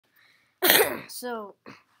So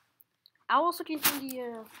I was looking through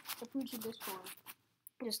the Capuchin Discord,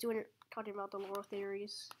 just talking about the lore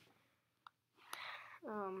theories.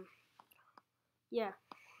 Yeah,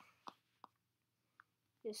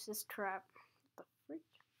 this is crap. What the freak?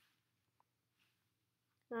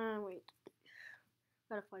 Wait,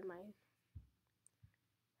 gotta find my.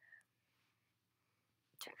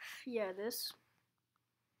 Yeah, this.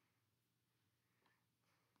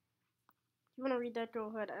 If you wanna read that, go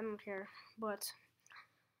ahead. I don't care. But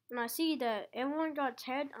when I see that everyone got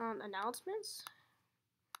tagged on announcements,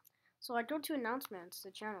 so I go to announcements,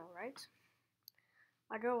 the channel, right?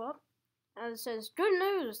 I go up, and it says, "Good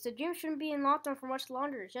news! The gym shouldn't be in lockdown for much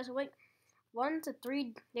longer. Just wait 1 to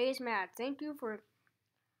 3 days max. Thank you for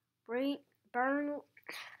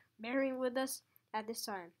bearing with us at this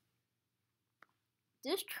time."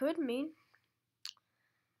 This could mean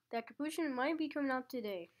that Capuchin might be coming out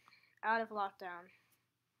today, out of lockdown.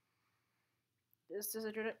 Is this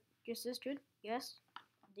good? Is this good? Yes,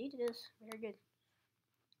 indeed it is. Very good.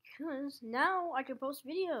 Because now I can post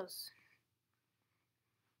videos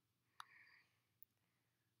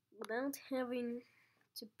without having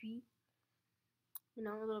to be, a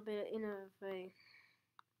little bit in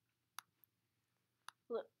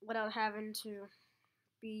without having to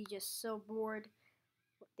be just so bored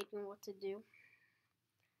thinking what to do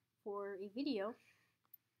for a video.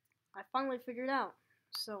 I finally figured out.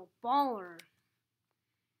 So baller.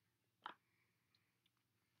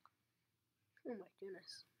 Oh my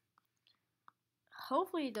goodness.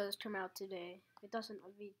 Hopefully it does come out today. If it doesn't,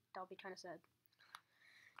 that'll be kind of sad.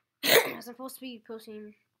 As I'm supposed to be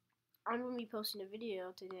posting, I'm going to be posting a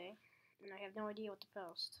video today, and I have no idea what to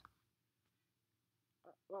post.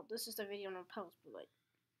 Well, this is the video I'm going to post, but like,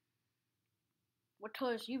 what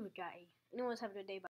colors you would guy? Anyways, have a good day. Bye.